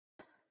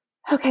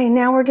Okay,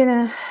 now we're going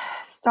to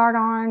start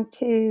on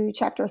to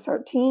chapter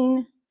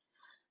 13.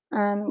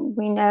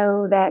 We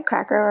know that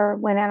Cracker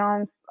went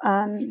out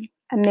on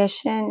a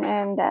mission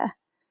and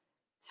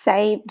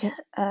saved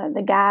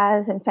the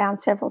guys and found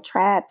several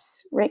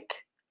traps. Rick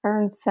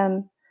earned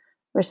some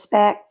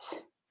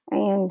respect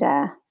and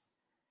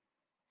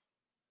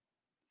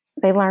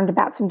they learned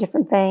about some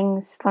different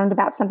things, learned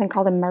about something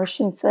called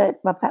immersion foot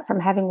from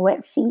having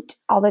wet feet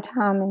all the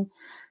time.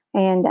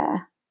 And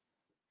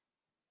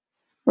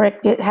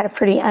Rick had a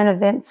pretty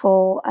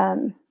uneventful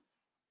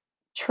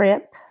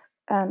trip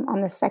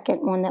on the second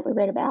one that we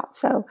read about.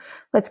 So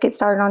let's get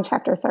started on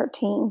chapter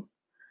 13.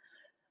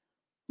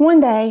 One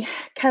day,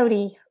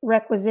 Cody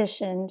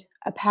requisitioned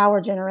a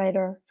power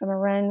generator from a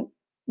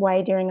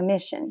runway during a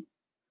mission.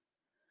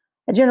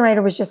 A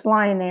generator was just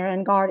lying there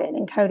unguarded,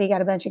 and Cody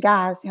got a bunch of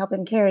guys to help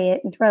him carry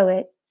it and throw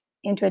it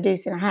into a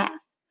deuce and a half.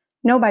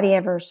 Nobody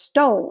ever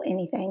stole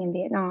anything in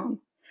Vietnam,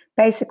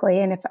 basically,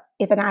 and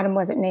if an item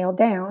wasn't nailed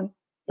down,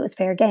 it was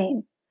fair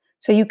game.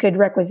 So you could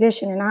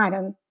requisition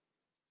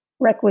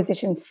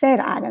said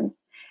item,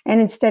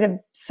 and instead of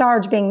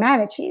Sarge being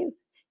mad at you,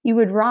 you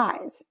would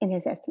rise in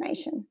his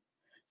estimation.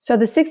 So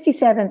the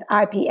 67th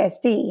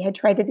IPSD had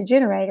traded the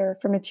generator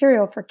for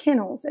material for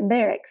kennels and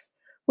barracks,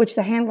 which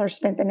the handlers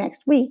spent the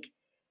next week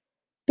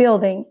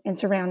building and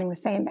surrounding with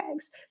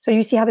sandbags. So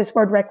you see how this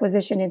word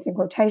requisition is in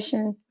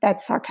quotation?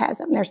 That's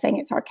sarcasm. They're saying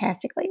it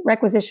sarcastically.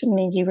 Requisition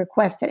means you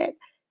requested it.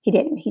 He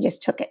didn't. He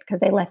just took it because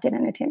they left it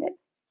unattended.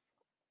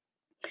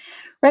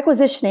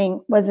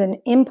 Requisitioning was an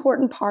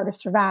important part of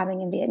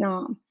surviving in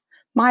Vietnam.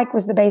 Mike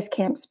was the base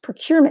camp's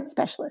procurement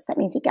specialist. That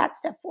means he got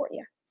stuff for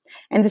you.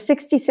 And the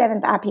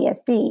 67th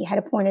IPSD had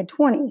appointed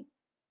 20,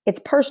 its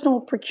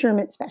personal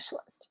procurement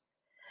specialist.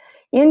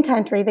 In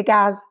country, the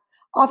guys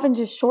often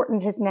just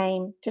shortened his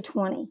name to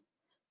 20.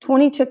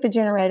 20 took the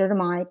generator to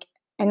Mike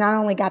and not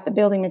only got the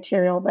building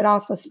material, but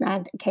also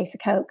snagged a case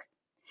of Coke.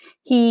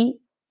 He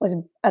was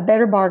a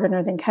better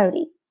bargainer than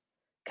Cody.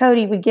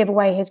 Cody would give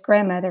away his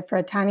grandmother for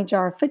a tiny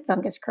jar of foot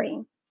fungus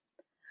cream.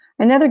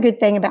 Another good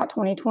thing about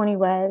 2020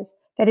 was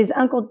that his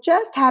uncle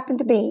just happened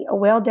to be a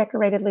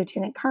well-decorated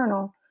lieutenant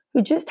colonel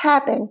who just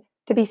happened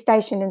to be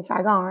stationed in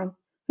Saigon,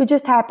 who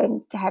just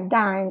happened to have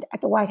dined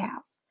at the White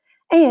House,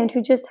 and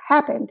who just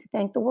happened to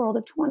think the world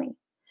of 20.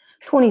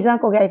 20's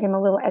uncle gave him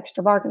a little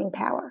extra bargaining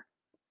power.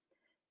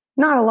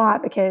 Not a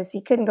lot, because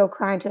he couldn't go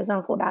crying to his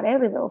uncle about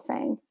every little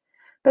thing,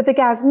 but the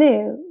guys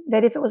knew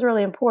that if it was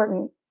really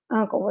important,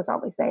 Uncle was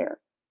always there.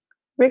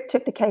 Rick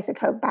took the case of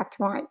Coke back to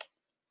Mike.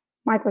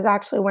 Mike was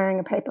actually wearing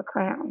a paper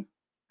crown.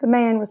 The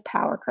man was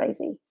power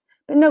crazy,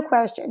 but no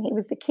question, he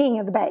was the king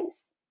of the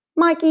base.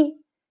 Mikey,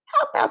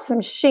 how about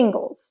some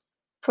shingles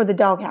for the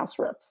doghouse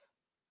roofs?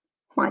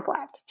 Mike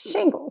laughed.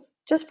 Shingles?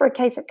 Just for a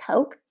case of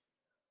Coke?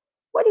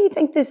 What do you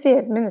think this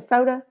is,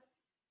 Minnesota?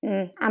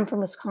 I'm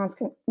from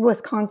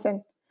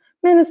Wisconsin.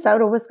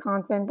 Minnesota,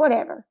 Wisconsin,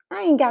 whatever.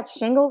 I ain't got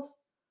shingles.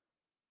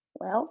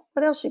 Well,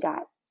 what else you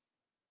got?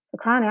 For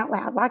crying out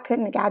loud, why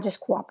couldn't the guy just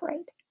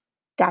cooperate?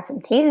 Got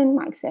some tin,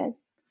 Mike said.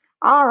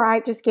 All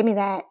right, just give me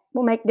that.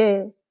 We'll make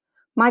do.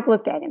 Mike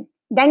looked at him.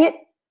 Dang it.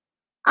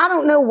 I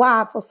don't know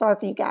why I feel sorry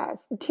for you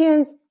guys. The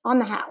tin's on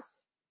the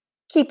house.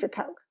 Keep your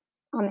Coke.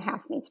 On the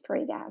house means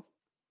free, guys.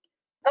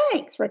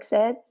 Thanks, Rick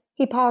said.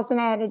 He paused and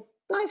added,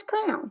 nice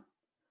crown.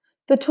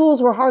 The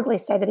tools were hardly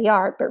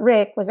state-of-the-art, but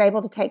Rick was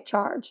able to take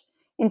charge.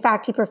 In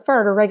fact, he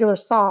preferred a regular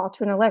saw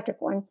to an electric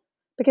one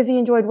because he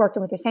enjoyed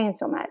working with his hands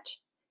so much.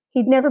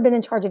 He'd never been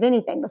in charge of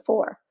anything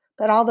before,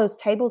 but all those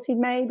tables he'd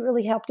made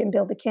really helped him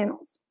build the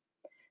kennels.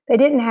 They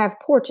didn't have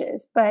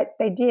porches, but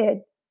they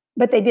did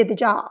the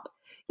job.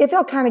 It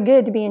felt kind of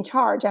good to be in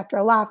charge after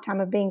a lifetime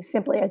of being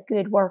simply a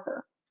good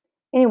worker.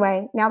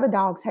 Anyway, now the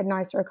dogs had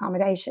nicer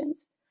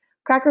accommodations.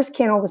 Cracker's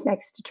kennel was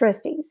next to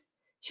Tristy's.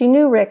 She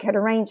knew Rick had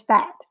arranged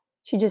that.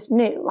 She just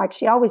knew, like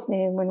she always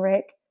knew when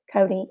Rick,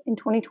 Cody, and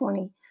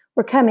 2020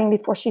 were coming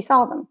before she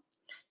saw them.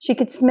 She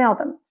could smell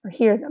them or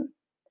hear them.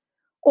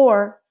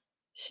 Or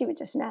she would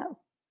just know.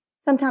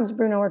 Sometimes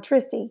Bruno or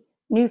Tristy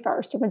knew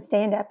first and would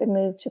stand up and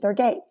move to their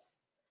gates.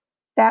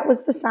 That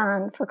was the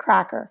sign for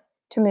Cracker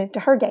to move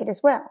to her gate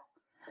as well.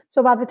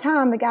 So by the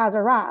time the guys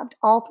arrived,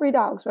 all three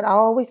dogs would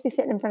always be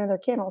sitting in front of their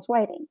kennels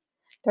waiting.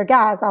 Their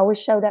guys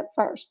always showed up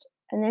first,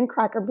 and then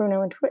Cracker,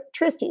 Bruno, and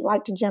Tristy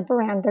liked to jump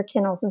around their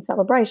kennels in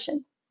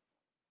celebration.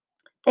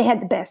 They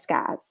had the best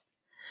guys.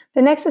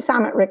 The next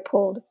assignment Rick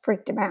pulled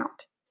freaked him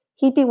out.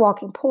 He'd be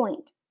walking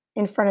point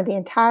in front of the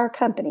entire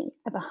company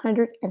of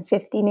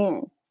 150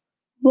 men.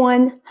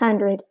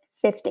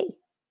 150.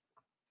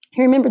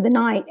 He remembered the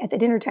night at the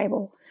dinner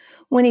table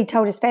when he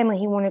told his family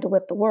he wanted to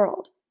whip the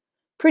world.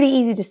 Pretty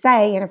easy to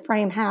say in a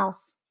frame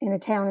house in a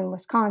town in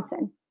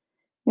Wisconsin.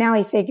 Now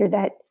he figured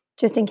that,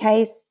 just in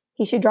case,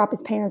 he should drop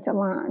his parents a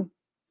line.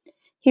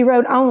 He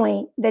wrote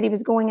only that he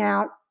was going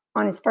out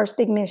on his first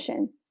big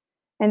mission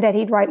and that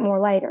he'd write more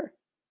later.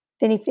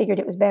 Then he figured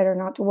it was better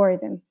not to worry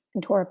them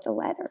and tore up the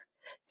letter.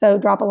 So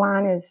drop a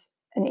line is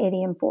an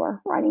idiom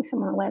for writing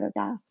someone a letter,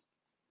 guys.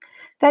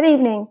 That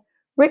evening,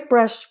 Rick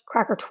brushed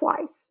Cracker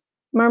twice,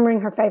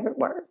 murmuring her favorite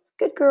words.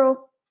 Good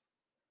girl.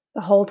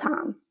 the whole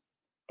time.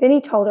 Then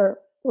he told her,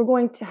 "We're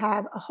going to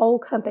have a whole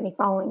company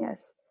following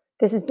us.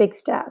 This is big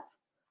stuff."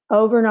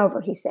 Over and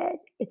over, he said,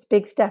 "It's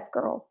big stuff,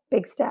 girl,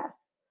 big stuff."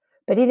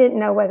 But he didn't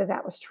know whether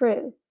that was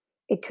true.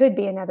 It could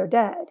be another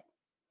dud.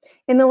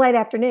 In the late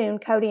afternoon,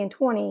 Cody and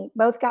 20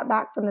 both got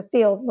back from the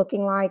field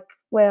looking like,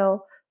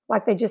 well,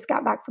 like they just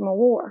got back from a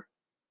war.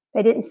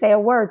 They didn't say a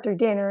word through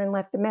dinner and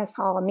left the mess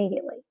hall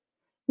immediately.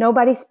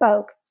 Nobody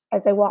spoke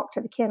as they walked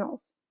to the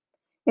kennels.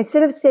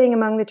 Instead of sitting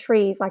among the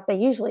trees like they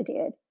usually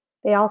did,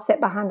 they all sat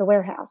behind a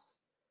warehouse.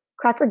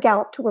 Cracker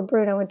galloped to where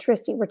Bruno and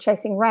Tristy were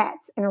chasing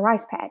rats in a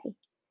rice paddy.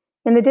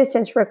 In the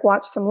distance, Rick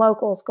watched some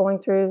locals going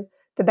through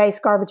the base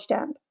garbage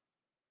dump.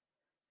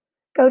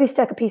 Cody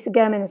stuck a piece of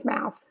gum in his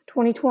mouth.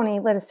 2020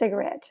 lit a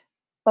cigarette.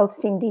 Both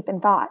seemed deep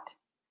in thought.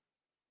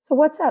 "So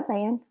what's up,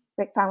 man?"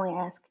 Rick finally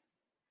asked.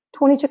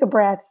 20 took a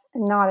breath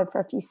and nodded for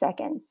a few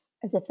seconds,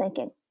 as if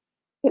thinking.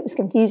 "It was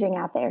confusing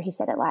out there," he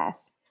said at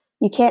last.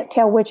 "You can't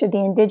tell which of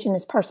the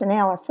indigenous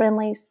personnel are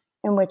friendlies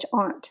and which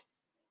aren't."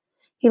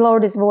 He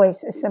lowered his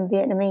voice as some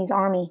Vietnamese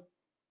army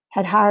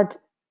had hired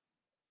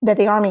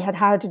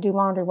to do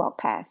laundry walked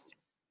past.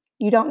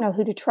 "You don't know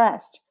who to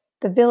trust.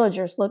 The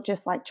villagers look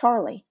just like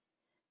Charlie."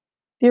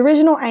 The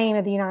original aim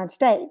of the United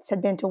States had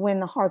been to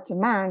win the hearts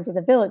and minds of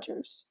the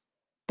villagers,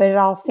 but it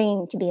all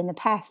seemed to be in the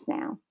past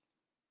now.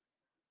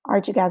 All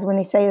right, you guys, when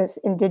they say this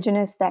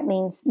indigenous, that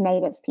means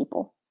native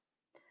people.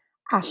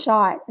 "I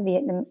shot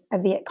a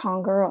Viet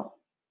Cong girl.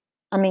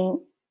 I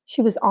mean,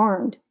 she was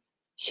armed.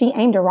 She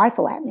aimed a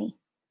rifle at me.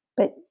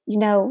 But,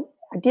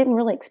 I didn't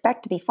really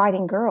expect to be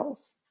fighting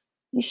girls."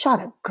 "You shot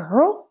a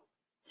girl?"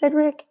 said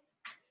Rick.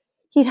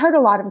 He'd heard a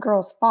lot of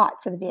girls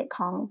fought for the Viet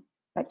Cong,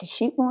 but to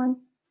shoot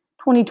one?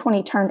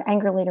 2020 turned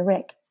angrily to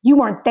Rick. "You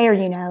weren't there,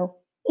 you know."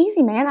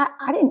 "Easy, man.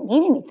 I didn't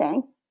mean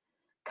anything."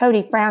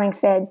 Cody, frowning,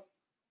 said,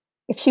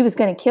 "If she was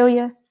going to kill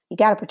you, you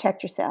got to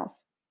protect yourself."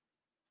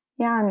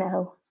 "Yeah, I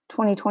know."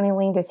 2020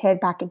 leaned his head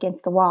back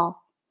against the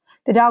wall.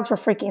 The dogs were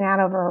freaking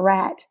out over a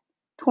rat.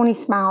 20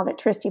 smiled at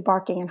Tristy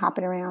barking and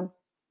hopping around.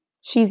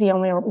 "She's the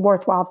only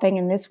worthwhile thing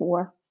in this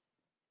war."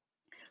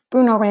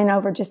 Bruno ran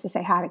over just to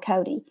say hi to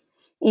Cody.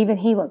 Even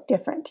he looked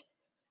different.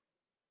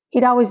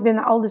 He'd always been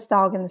the oldest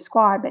dog in the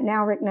squad, but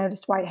now Rick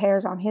noticed white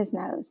hairs on his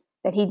nose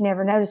that he'd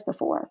never noticed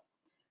before.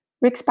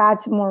 Rick spied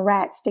some more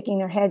rats sticking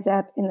their heads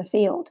up in the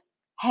field.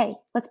 "Hey,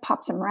 let's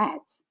pop some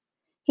rats."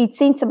 He'd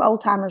seen some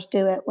old-timers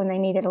do it when they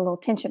needed a little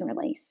tension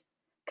release.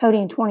 Cody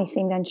and 20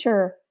 seemed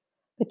unsure,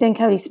 but then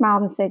Cody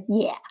smiled and said,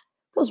 "Yeah,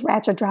 those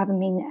rats are driving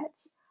me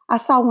nuts. I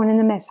saw one in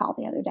the mess hall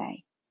the other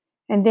day."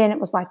 And then it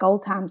was like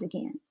old times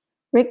again.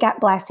 Rick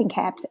got blasting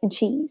caps and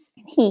cheese,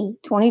 and he,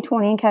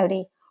 2020, and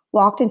Cody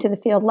walked into the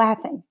field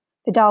laughing.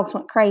 The dogs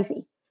went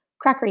crazy.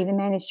 Cracker even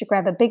managed to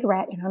grab a big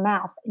rat in her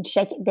mouth and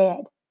shake it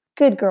dead.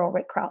 "Good girl,"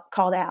 Rick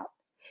called out.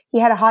 He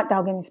had a hot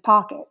dog in his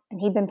pocket, and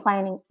he had been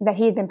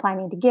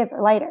planning to give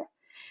her later.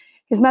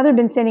 His mother had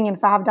been sending him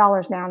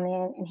 $5 now and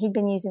then, and he'd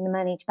been using the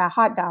money to buy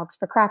hot dogs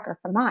for Cracker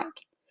for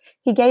Mike.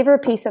 He gave her a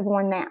piece of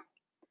one now.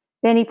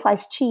 Then he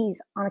placed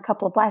cheese on a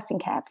couple of blasting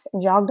caps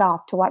and jogged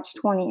off to watch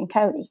 20 and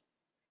Cody.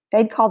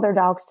 They'd called their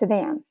dogs to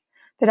them.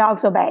 The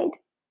dogs obeyed,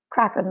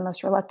 Cracker the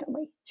most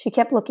reluctantly. She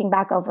kept looking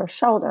back over her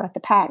shoulder at the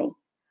patty.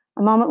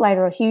 A moment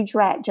later, a huge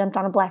rat jumped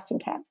on a blasting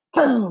cap.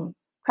 Boom!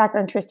 Cracker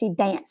and Tristy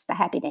danced the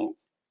happy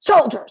dance.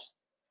 "Soldiers!"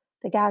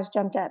 The guys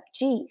jumped up.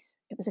 Geez,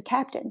 it was a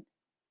captain.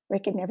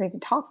 Rick had never even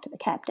talked to the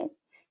captain.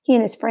 He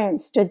and his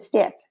friends stood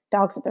stiff,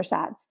 dogs at their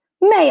sides.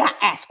 "May I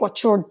ask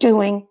what you're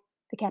doing?"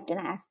 the captain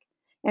asked,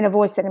 in a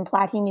voice that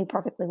implied he knew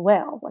perfectly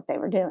well what they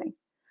were doing.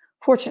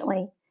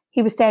 Fortunately,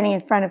 he was standing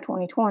in front of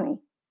 2020.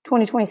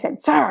 2020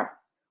 said, "Sir,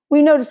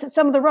 we noticed that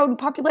some of the rodent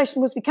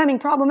population was becoming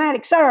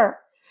problematic, sir.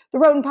 The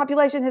rodent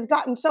population has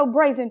gotten so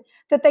brazen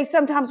that they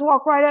sometimes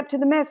walk right up to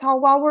the mess hall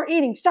while we're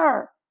eating,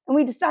 sir. And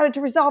we decided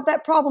to resolve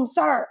that problem,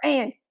 sir.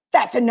 And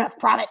that's enough,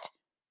 Private.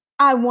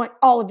 I want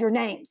all of your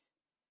names."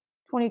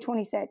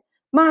 2020 said,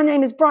 "My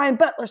name is Brian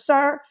Butler,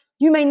 sir.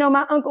 You may know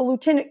my uncle,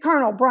 Lieutenant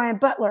Colonel Brian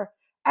Butler,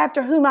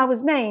 after whom I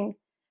was named,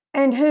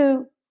 and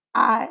whom,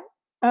 by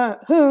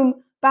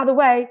the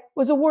way,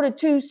 was awarded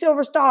 2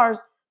 Silver Stars,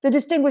 the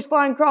Distinguished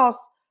Flying Cross,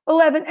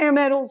 11 Air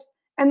Medals,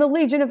 and the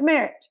Legion of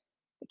Merit."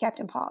 The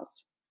captain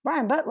paused.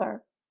 "Brian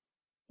Butler?"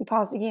 He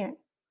paused again.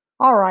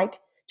 "All right,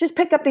 just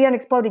pick up the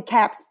unexploded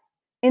caps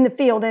in the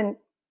field, and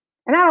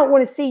I don't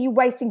want to see you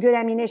wasting good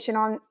ammunition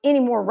on any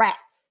more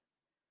rats."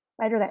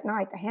 Later that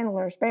night, the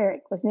handler's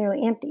barrack was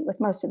nearly empty, with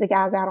most of the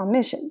guys out on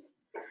missions.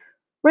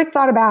 Rick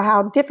thought about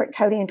how different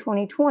Cody and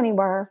 2020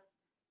 were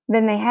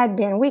than they had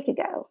been a week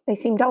ago. They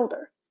seemed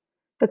older.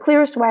 The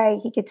clearest way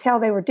he could tell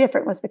they were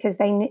different was because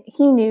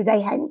he knew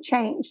they hadn't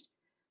changed,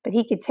 but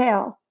he could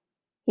tell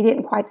he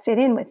didn't quite fit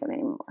in with them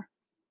anymore.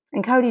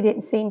 And Cody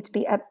didn't seem to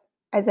be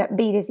as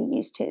upbeat as he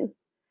used to.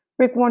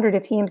 Rick wondered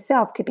if he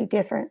himself could be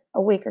different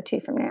a week or two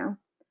from now.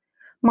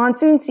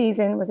 Monsoon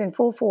season was in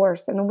full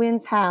force, and the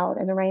winds howled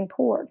and the rain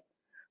poured.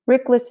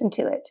 Rick listened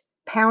to it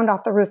pound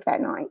off the roof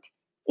that night.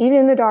 Even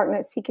in the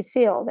darkness, he could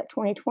feel that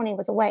 2020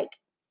 was awake.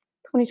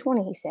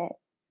 2020, he said.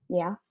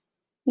 "Yeah,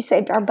 you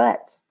saved our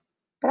butts."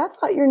 But I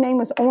thought your name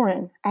was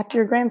Orrin, after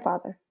your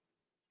grandfather.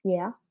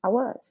 Yeah, I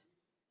was.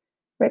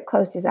 Rick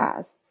closed his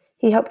eyes.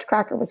 He hoped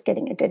Cracker was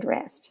getting a good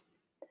rest.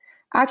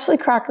 Actually,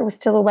 Cracker was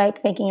still awake,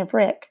 thinking of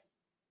Rick.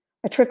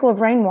 A trickle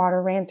of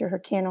rainwater ran through her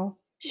kennel.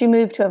 She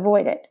moved to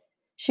avoid it.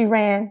 She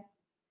ran.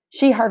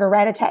 She heard a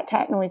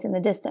rat-a-tat-tat noise in the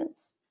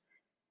distance.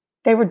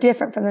 They were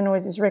different from the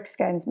noises Rick's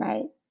guns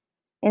made.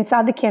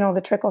 Inside the kennel,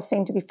 the trickle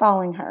seemed to be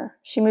following her.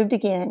 She moved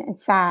again and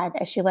sighed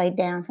as she laid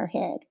down her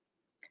head.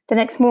 The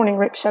next morning,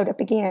 Rick showed up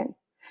again.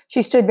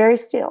 She stood very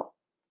still.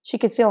 She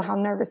could feel how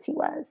nervous he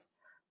was,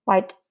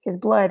 like his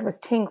blood was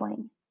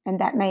tingling, and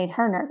that made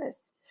her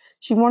nervous.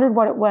 She wondered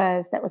what it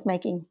was that was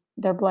making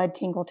their blood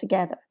tingle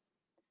together.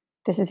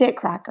 This is it,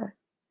 Cracker.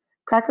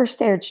 Cracker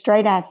stared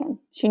straight at him.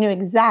 She knew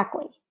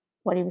exactly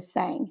what he was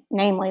saying,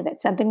 namely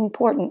that something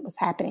important was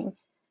happening,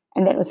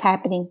 and that it was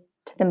happening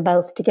to them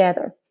both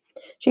together.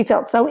 She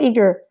felt so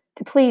eager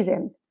to please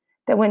him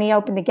that when he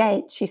opened the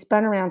gate, she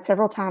spun around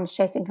several times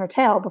chasing her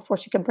tail before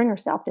she could bring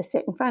herself to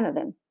sit in front of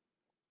him.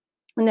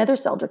 Another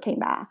soldier came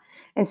by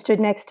and stood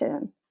next to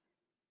him.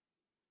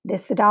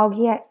 This the dog,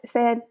 he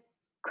said.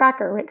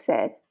 Cracker, Rick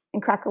said,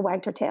 and Cracker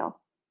wagged her tail.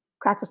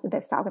 Cracker's the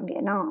best dog in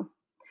Vietnam.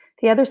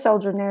 The other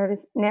soldier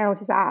narrowed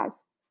his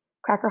eyes.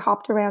 Cracker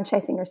hopped around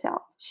chasing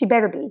herself. She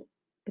better be,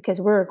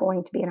 because we're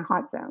going to be in a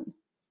hot zone.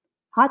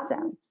 Hot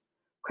zone?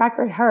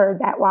 Cracker had heard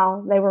that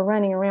while they were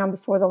running around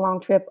before the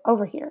long trip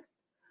over here.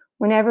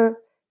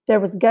 Whenever there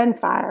was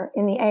gunfire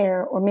in the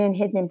air or men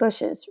hidden in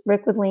bushes,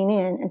 Rick would lean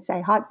in and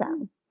say, hot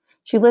zone.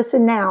 She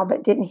listened now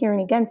but didn't hear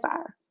any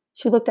gunfire.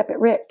 She looked up at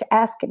Rick to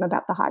ask him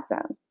about the hot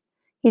zone.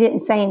 He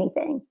didn't say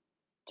anything,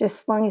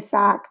 just slung his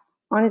sack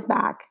on his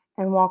back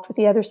and walked with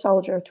the other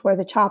soldier to where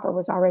the chopper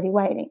was already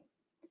waiting,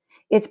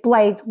 its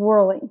blades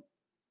whirling.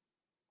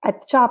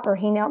 At the chopper,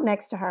 he knelt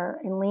next to her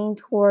and leaned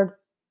toward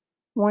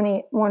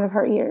one of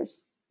her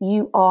ears.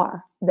 You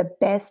are the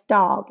best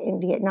dog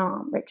in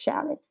Vietnam, Rick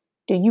shouted.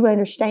 Do you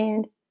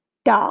understand?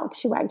 Dog,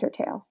 she wagged her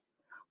tail.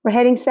 We're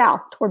heading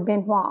south toward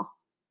Ben Hoa,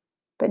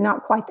 but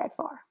not quite that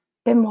far.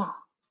 Ben Hoa.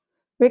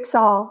 Rick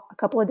saw a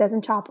couple of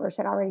dozen choppers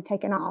had already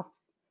taken off,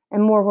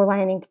 and more were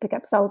landing to pick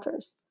up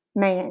soldiers.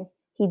 Man,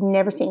 he'd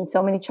never seen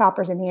so many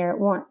choppers in the air at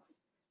once.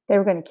 They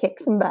were going to kick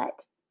some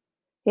butt.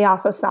 He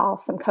also saw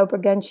some Cobra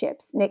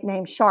gunships,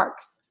 nicknamed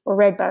Sharks or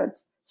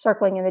Redbirds,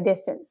 circling in the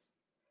distance,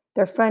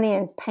 their front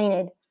ends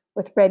painted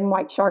with red and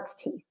white shark's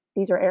teeth.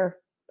 These are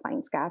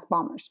airplanes, guys,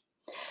 bombers.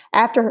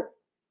 After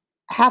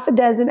half a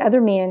dozen other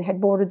men had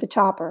boarded the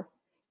chopper,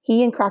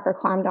 he and Cracker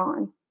climbed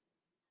on.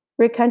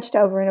 Rick hunched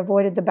over and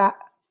avoided the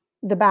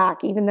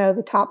back, even though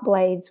the top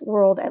blades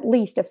whirled at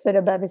least a foot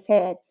above his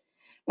head,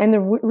 and the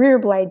rear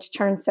blades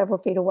churned several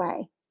feet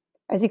away.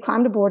 As he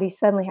climbed aboard, he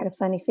suddenly had a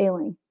funny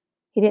feeling.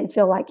 He didn't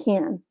feel like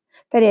him.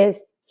 That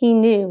is, he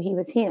knew he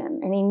was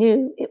him, and he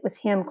knew it was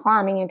him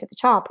climbing into the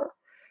chopper,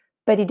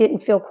 but he didn't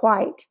feel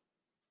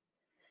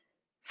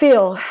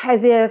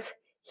as if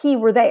he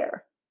were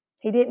there.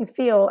 He didn't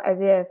feel as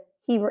if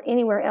he were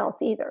anywhere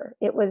else either.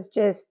 It was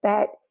just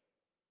that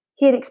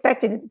he had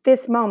expected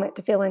this moment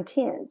to feel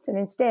intense, and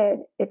instead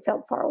it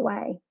felt far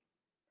away.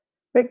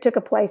 Rick took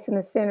a place in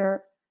the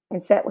center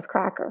and sat with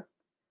Cracker.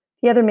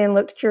 The other men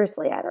looked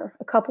curiously at her.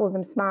 A couple of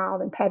them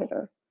smiled and petted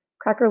her.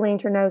 Cracker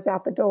leaned her nose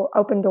out the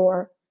open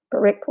door, but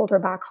Rick pulled her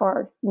back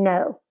hard.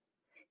 No.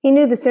 He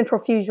knew the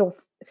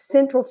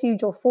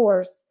centrifugal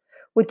force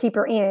would keep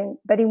her in,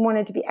 but he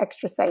wanted to be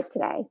extra safe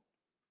today.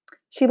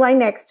 She lay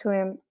next to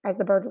him as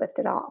the bird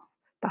lifted off.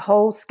 The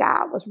whole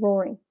sky was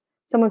roaring.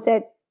 Someone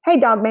said, Hey,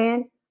 dog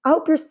man, I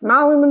hope you're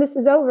smiling when this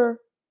is over.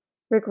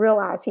 Rick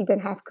realized he'd been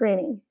half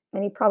grinning,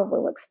 and he probably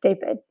looked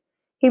stupid.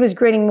 He was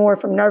grinning more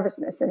from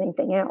nervousness than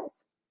anything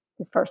else.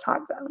 His first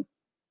hot zone.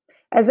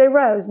 As they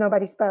rose,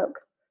 nobody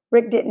spoke.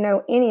 Rick didn't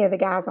know any of the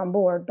guys on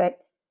board, but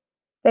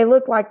they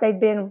looked like they'd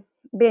been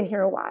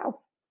here a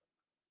while.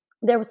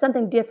 There was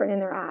something different in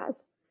their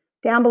eyes.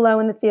 Down below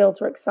in the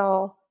fields, Rick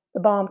saw the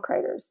bomb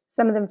craters,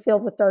 some of them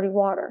filled with dirty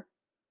water.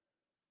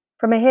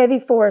 From a heavy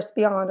forest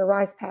beyond a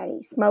rice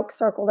paddy, smoke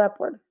circled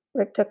upward.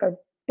 Rick took a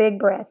big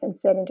breath and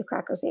said into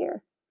Cracker's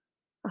ear,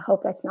 I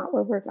hope that's not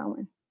where we're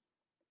going.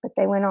 But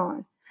they went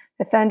on.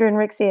 The thunder in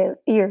Rick's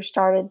ears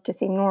started to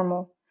seem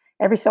normal.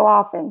 Every so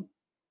often,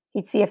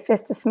 he'd see a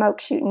fist of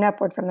smoke shooting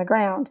upward from the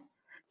ground.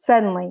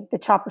 Suddenly, the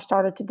chopper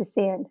started to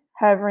descend,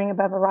 hovering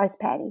above a rice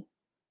paddy.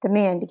 The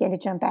men began to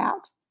jump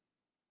out.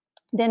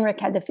 Then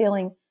Rick had the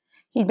feeling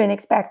he'd been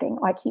expecting,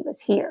 like he was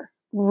here,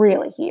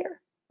 really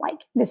here,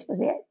 like this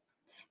was it.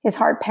 His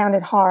heart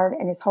pounded hard,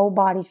 and his whole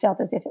body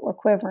felt as if it were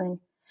quivering.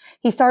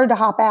 He started to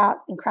hop out,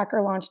 and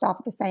Cracker launched off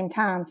at the same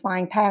time,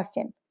 flying past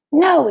him.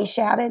 No, he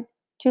shouted.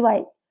 Too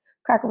late.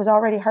 Cracker was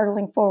already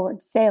hurtling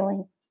forward,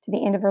 sailing to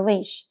the end of her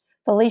leash.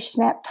 The leash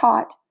snapped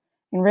taut,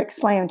 and Rick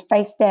slammed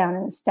face down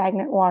in the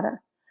stagnant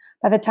water.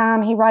 By the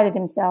time he righted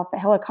himself, the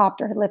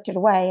helicopter had lifted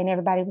away, and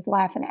everybody was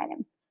laughing at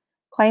him.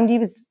 Claimed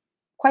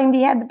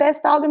he had the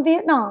best dog in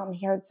Vietnam,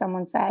 he heard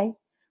someone say.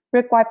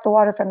 Rick wiped the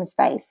water from his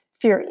face,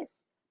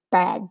 furious.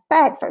 Bad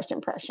first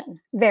impression.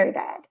 Very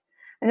bad.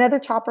 Another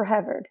chopper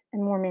hovered,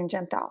 and more men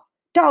jumped off.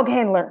 Dog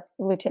handler,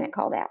 the lieutenant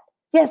called out.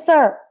 Yes,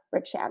 sir,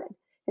 Rick shouted,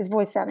 his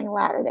voice sounding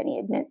louder than he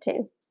had meant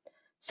to.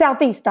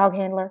 Southeast, dog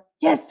handler.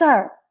 Yes,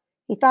 sir.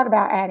 He thought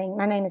about adding,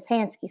 my name is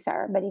Hansky,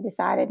 sir, but he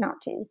decided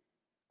not to.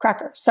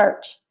 Cracker,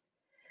 search.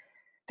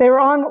 They were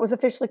on what was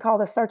officially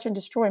called a search and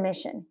destroy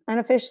mission.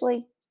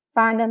 Unofficially,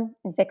 find them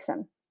and fix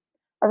them.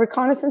 A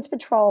reconnaissance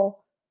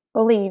patrol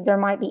believed there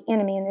might be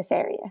enemy in this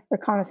area.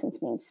 Reconnaissance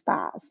means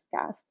spies,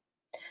 guys.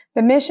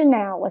 The mission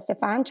now was to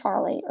find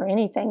Charlie or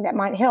anything that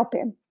might help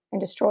him and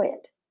destroy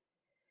it.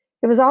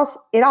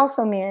 It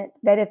also meant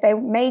that if they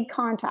made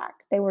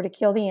contact, they were to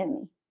kill the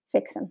enemy,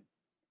 fix him.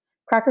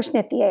 Cracker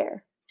sniffed the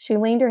air. She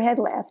leaned her head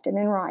left and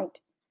then right.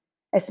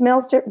 As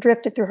smells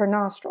drifted through her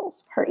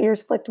nostrils, her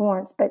ears flicked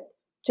once, but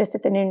just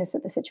at the newness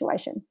of the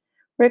situation.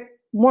 Rick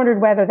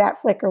wondered whether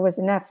that flicker was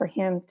enough for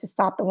him to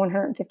stop the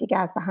 150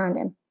 guys behind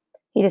him.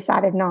 He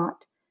decided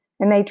not,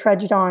 and they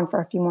trudged on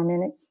for a few more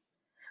minutes.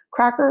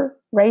 Cracker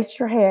raised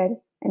her head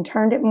and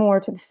turned it more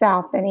to the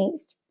south than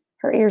east.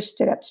 Her ears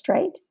stood up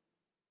straight.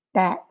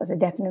 That was a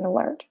definite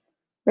alert.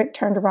 Rick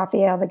turned to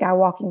Raphael, the guy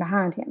walking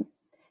behind him.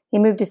 He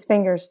moved his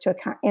fingers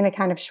in a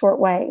kind of short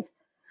wave.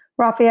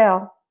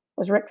 Raphael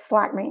was Rick's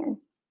slack man,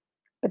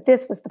 but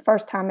this was the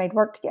first time they'd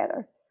worked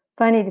together.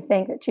 Funny to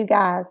think that two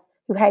guys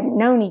who hadn't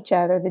known each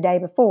other the day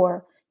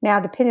before now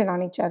depended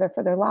on each other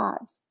for their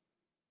lives.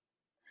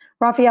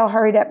 Raphael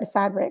hurried up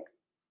beside Rick.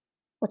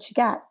 What you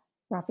got?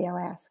 Raphael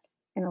asked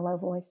in a low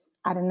voice.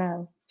 I don't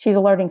know. She's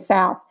alerting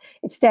south.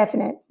 It's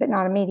definite, but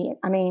not immediate.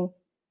 I mean,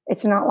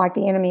 it's not like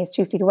the enemy is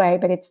 2 feet away,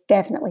 but it's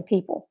definitely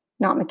people,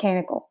 not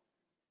mechanical.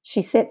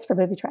 She sits for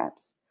booby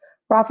traps.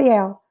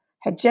 Raphael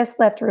had just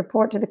left to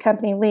report to the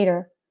company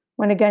leader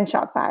when a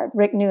gunshot fired.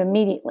 Rick knew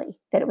immediately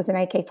that it was an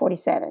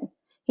AK-47.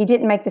 He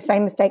didn't make the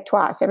same mistake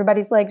twice.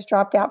 Everybody's legs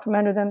dropped out from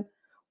under them,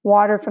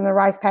 water from the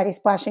rice paddy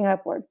splashing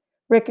upward.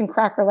 Rick and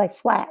Cracker lay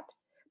flat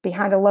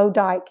behind a low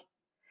dike,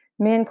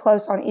 men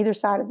close on either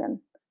side of them.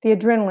 The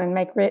adrenaline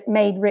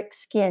made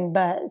Rick's skin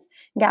buzz.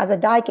 Guys, a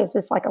dike is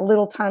just like a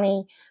little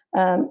tiny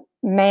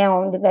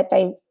mound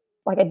that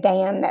like a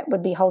dam that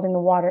would be holding the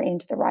water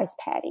into the rice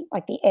paddy,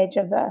 like the edge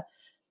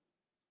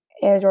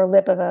or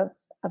lip of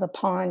a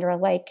pond or a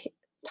lake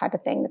type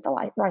of thing that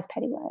the rice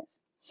paddy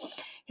was.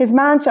 His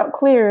mind felt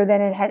clearer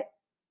than it had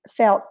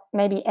felt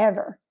maybe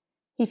ever.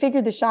 He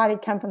figured the shot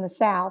had come from the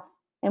south,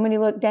 and when he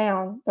looked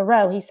down the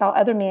row, he saw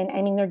other men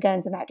aiming their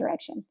guns in that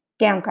direction.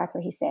 Down,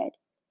 Cracker, he said,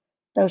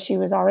 though she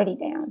was already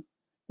down.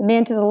 The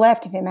men to the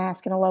left of him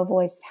asked in a low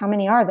voice, how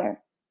many are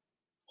there?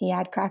 He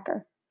eyed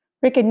Cracker.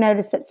 Rick had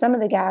noticed that some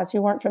of the guys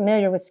who weren't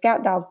familiar with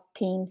scout dog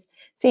teams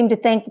seemed to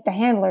think that the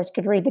handlers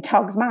could read the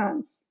dog's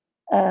minds.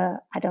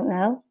 I don't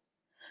know.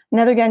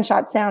 Another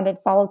gunshot sounded,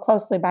 followed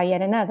closely by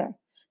yet another.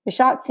 The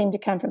shots seemed to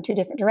come from 2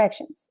 different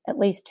directions. At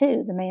least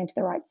 2, the man to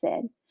the right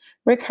said.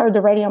 Rick heard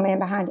the radio man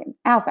behind him.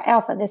 Alpha,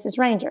 Alpha, this is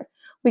Ranger.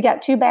 We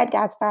got 2 bad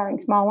guys firing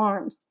small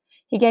arms.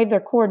 He gave their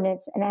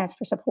coordinates and asked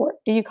for support.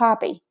 Do you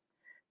copy?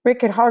 Rick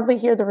could hardly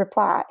hear the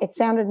reply. It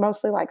sounded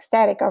mostly like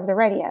static over the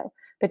radio,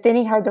 but then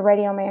he heard the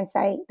radio man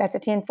say, that's a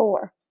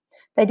 10-4.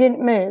 They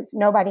didn't move.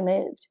 Nobody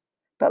moved.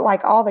 But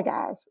like all the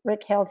guys,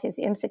 Rick held his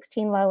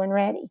M16 low and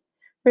ready.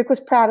 Rick was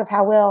proud of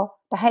how well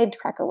behaved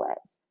Cracker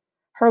was.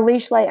 Her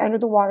leash lay under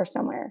the water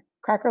somewhere.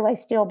 Cracker lay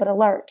still but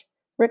alert.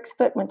 Rick's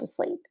foot went to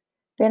sleep.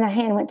 Then a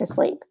hand went to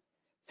sleep.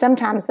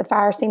 Sometimes the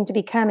fire seemed to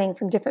be coming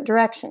from different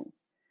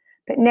directions,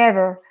 but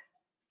never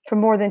from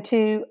more than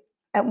 2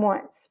 at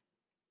once.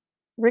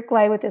 Rick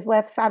lay with his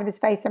left side of his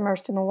face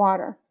immersed in the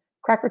water.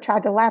 Cracker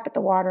tried to lap at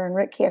the water, and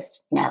Rick hissed,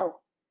 no.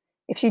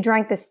 If she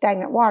drank this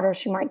stagnant water,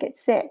 she might get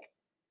sick.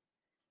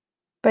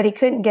 But he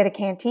couldn't get a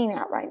canteen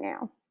out right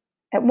now.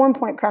 At one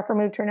point, Cracker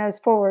moved her nose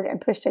forward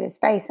and pushed at his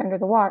face under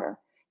the water.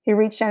 He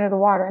reached under the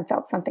water and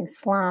felt something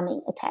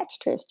slimy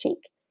attached to his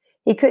cheek.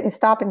 He couldn't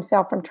stop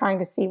himself from trying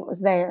to see what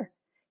was there.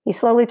 He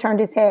slowly turned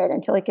his head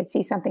until he could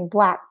see something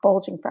black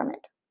bulging from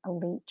it, a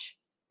leech.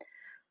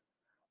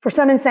 For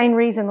some insane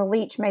reason, the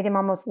leech made him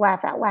almost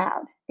laugh out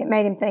loud. It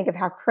made him think of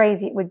how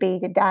crazy it would be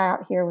to die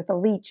out here with a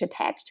leech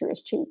attached to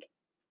his cheek.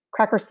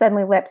 Cracker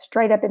suddenly leapt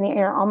straight up in the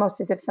air, almost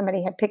as if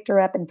somebody had picked her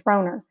up and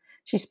thrown her.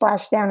 She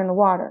splashed down in the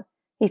water.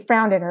 He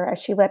frowned at her as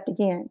she leapt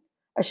again.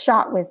 A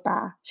shot whizzed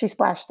by. She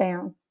splashed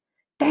down.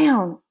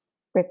 Down,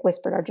 Rick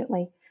whispered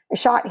urgently. A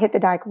shot hit the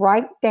dike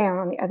right down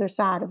on the other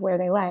side of where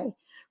they lay.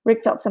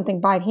 Rick felt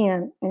something bite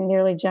him and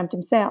nearly jumped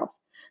himself.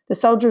 The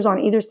soldiers on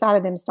either side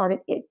of them started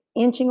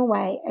inching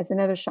away as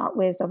another shot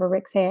whizzed over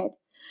Rick's head.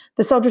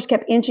 The soldiers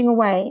kept inching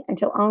away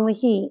until only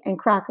he and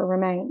Cracker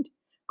remained.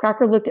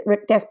 Cracker looked at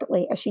Rick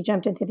desperately as she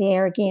jumped into the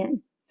air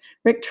again.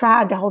 Rick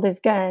tried to hold his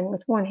gun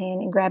with one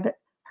hand and grabbed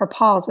her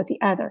paws with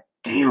the other.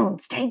 Down,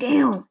 stay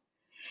down.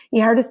 He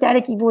heard a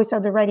staticky voice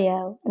over the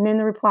radio, and then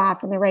the reply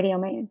from the radio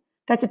man.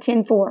 That's a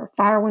 10-4.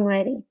 Fire when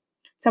ready.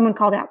 Someone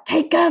called out,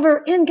 take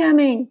cover,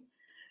 incoming.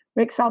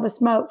 Rick saw the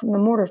smoke from the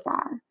mortar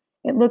fire.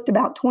 It looked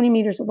about 20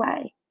 meters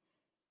away.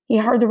 He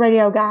heard the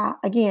radio guy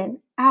again.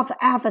 Alpha,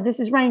 Alpha, this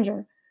is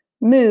Ranger.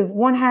 Move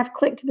 1/2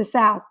 click to the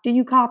south. Do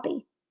you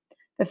copy?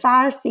 The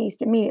fire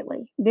ceased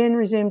immediately, then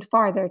resumed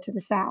farther to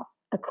the south.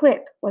 A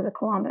click was a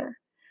kilometer.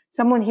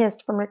 Someone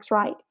hissed from Rick's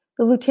right.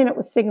 The lieutenant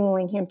was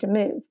signaling him to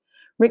move.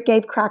 Rick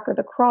gave Cracker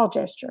the crawl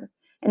gesture,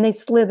 and they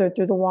slithered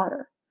through the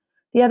water.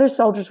 The other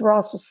soldiers were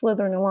also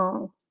slithering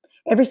along.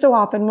 Every so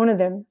often, one of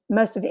them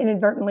must have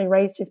inadvertently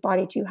raised his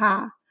body too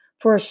high,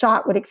 for a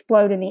shot would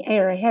explode in the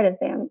air ahead of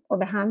them or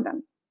behind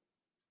them.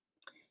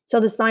 So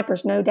the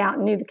snipers no doubt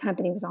knew the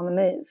company was on the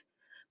move.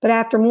 But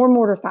after more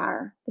mortar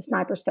fire, the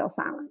snipers fell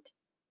silent.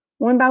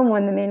 One by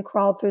one, the men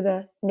crawled through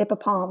the nip of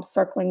palms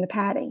circling the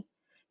paddy.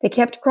 They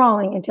kept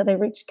crawling until they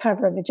reached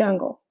cover of the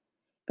jungle.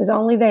 It was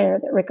only there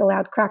that Rick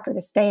allowed Cracker to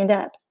stand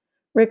up.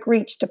 Rick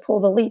reached to pull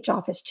the leech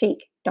off his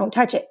cheek. "Don't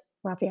touch it,"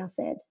 Raphael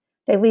said.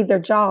 "They leave their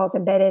jaws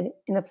embedded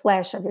in the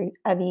flesh of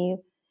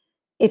you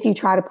if you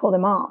try to pull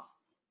them off.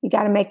 You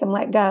got to make them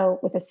let go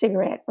with a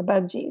cigarette or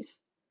bug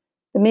juice."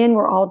 The men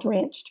were all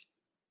drenched.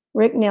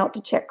 Rick knelt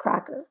to check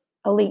Cracker.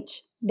 A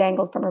leech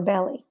dangled from her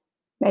belly.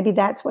 Maybe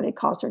that's what had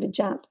caused her to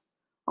jump.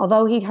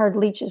 Although he'd heard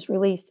leeches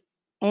released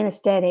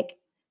anesthetic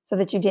so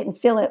that you didn't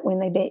feel it when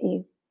they bit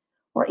you,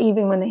 or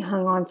even when they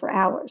hung on for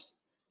hours.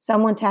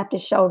 Someone tapped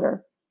his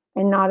shoulder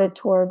and nodded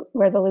toward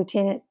where the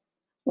lieutenant,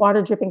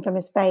 water dripping from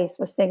his face,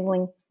 was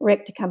signaling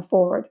Rick to come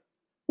forward.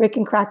 Rick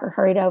and Cracker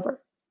hurried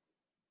over.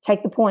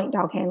 "Take the point,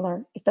 dog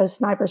handler. If those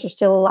snipers are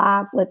still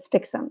alive, let's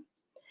fix them."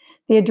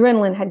 The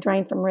adrenaline had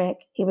drained from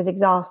Rick. He was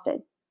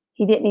exhausted.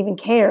 He didn't even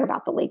care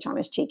about the leech on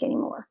his cheek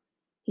anymore.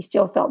 He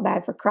still felt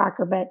bad for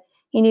Cracker, but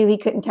he knew he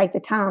couldn't take the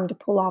time to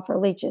pull off her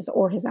leeches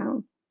or his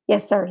own.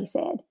 "Yes, sir," he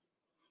said.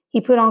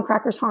 He put on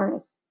Cracker's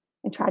harness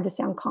and tried to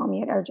sound calm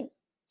yet urgent.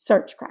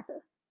 "Search,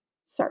 Cracker.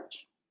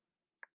 Search."